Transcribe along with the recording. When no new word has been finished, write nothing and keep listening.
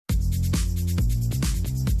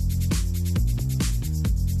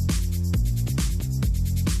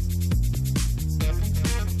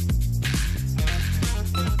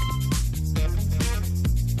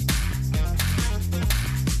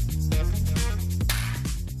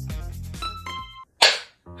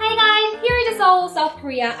Seoul, South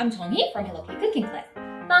Korea. I'm Junghee from Hello K Cooking Class.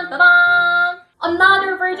 Dun, dun, dun.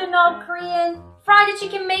 Another version of Korean fried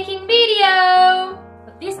chicken making video.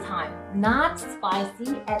 But this time, not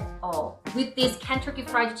spicy at all. With this Kentucky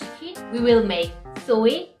fried chicken, we will make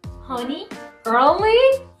soy, honey,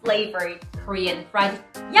 garlic flavored Korean fried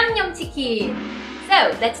yangnyeomchicken.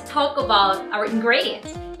 So let's talk about our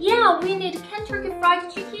ingredients. Yeah, we need Kentucky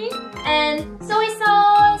fried chicken and soy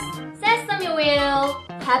sauce, sesame oil,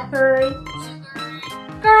 pepper, sugar,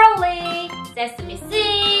 garlic, sesame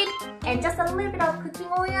seed, and just a little bit of cooking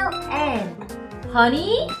oil and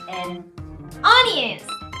honey and onions.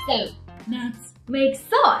 So let's make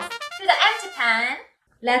sauce. To the empty pan,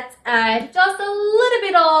 let's add just a little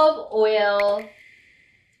bit of oil.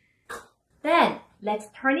 Then let's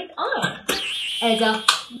turn it on at a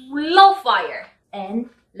low fire. And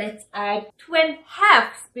let's add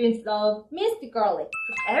 2.5 spoons of minced garlic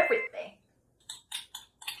to everything.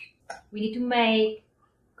 We need to make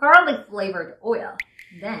garlic flavored oil.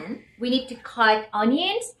 Then we need to cut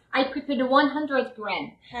onions. I prepared 100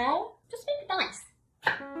 grams. How? Just make it nice.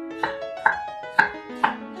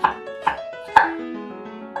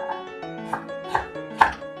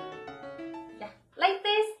 Yeah, like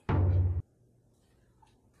this.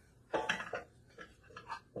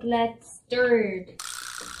 Let's stir.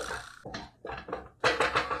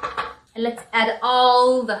 And let's add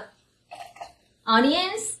all the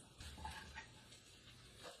onions.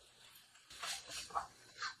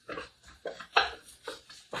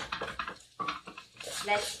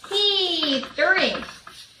 Let's keep stirring.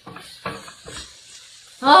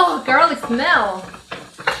 Oh, garlic smell.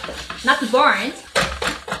 Not too burnt.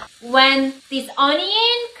 When this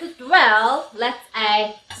onion cooked well, let's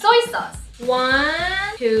add soy sauce.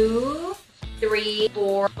 1, 2, 3,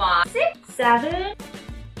 4, 5, 6, 7.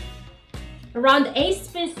 Around 8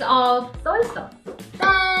 spoons of soy sauce.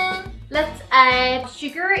 Then let's add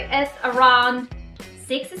sugar at around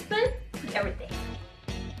 6 spoons. Put everything.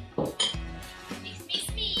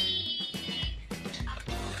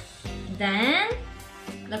 Then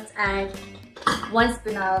let's add 1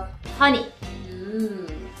 spoon of honey. Ooh.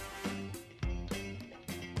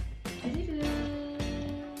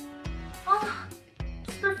 Oh,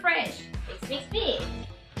 super fresh. Mix.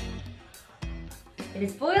 It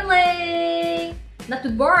is boiling. Not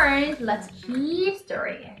too burn. Let's keep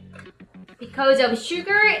stirring it. Because of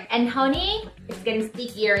sugar and honey, it's getting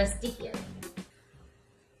stickier and stickier.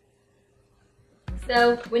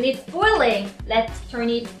 So when it's boiling, let's turn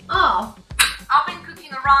it off. Oven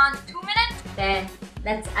cooking around 2 minutes. Then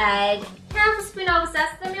let's add half a spoon of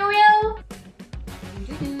sesame oil.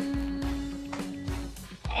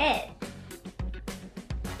 And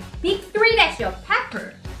big 3 dashes of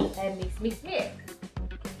pepper. And mix.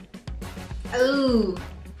 Oh.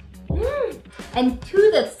 And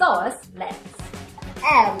to the sauce, let's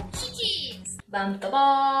add cheese. Bum ba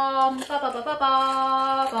bum, ba ba ba ba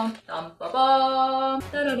bum, bum ba bum,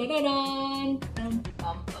 da da da da dum,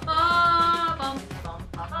 bum ba bum, bum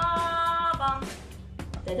ba bum,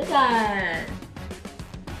 da da da.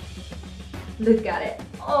 Look at it.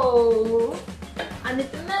 Oh, and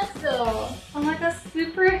it's a mess. Oh my god,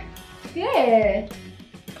 super good.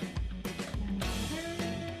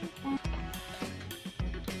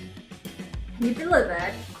 Can you believe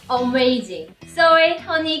it? Amazing. Soy,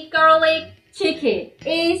 honey, garlic chicken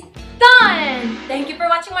is done! Thank you for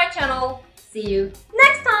watching my channel. See you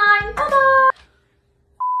next time. Bye-bye!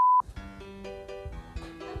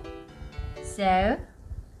 So,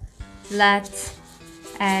 let's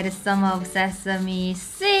add some of sesame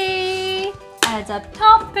seeds as a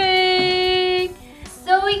topping.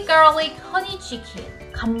 Soy garlic honey chicken.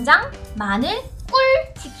 간장, 마늘,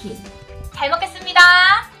 꿀 치킨. 잘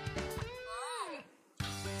먹겠습니다.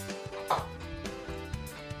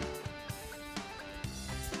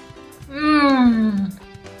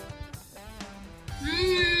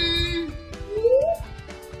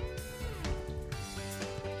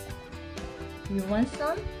 You want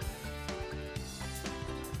some?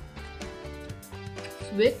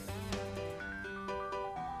 Sweet,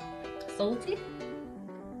 salty,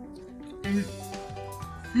 and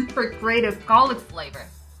super creative garlic flavor.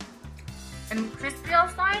 And crispy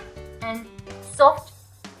outside and soft,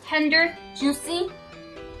 tender, juicy.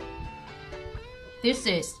 This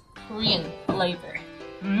is Korean flavor.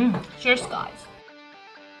 Cheers, guys.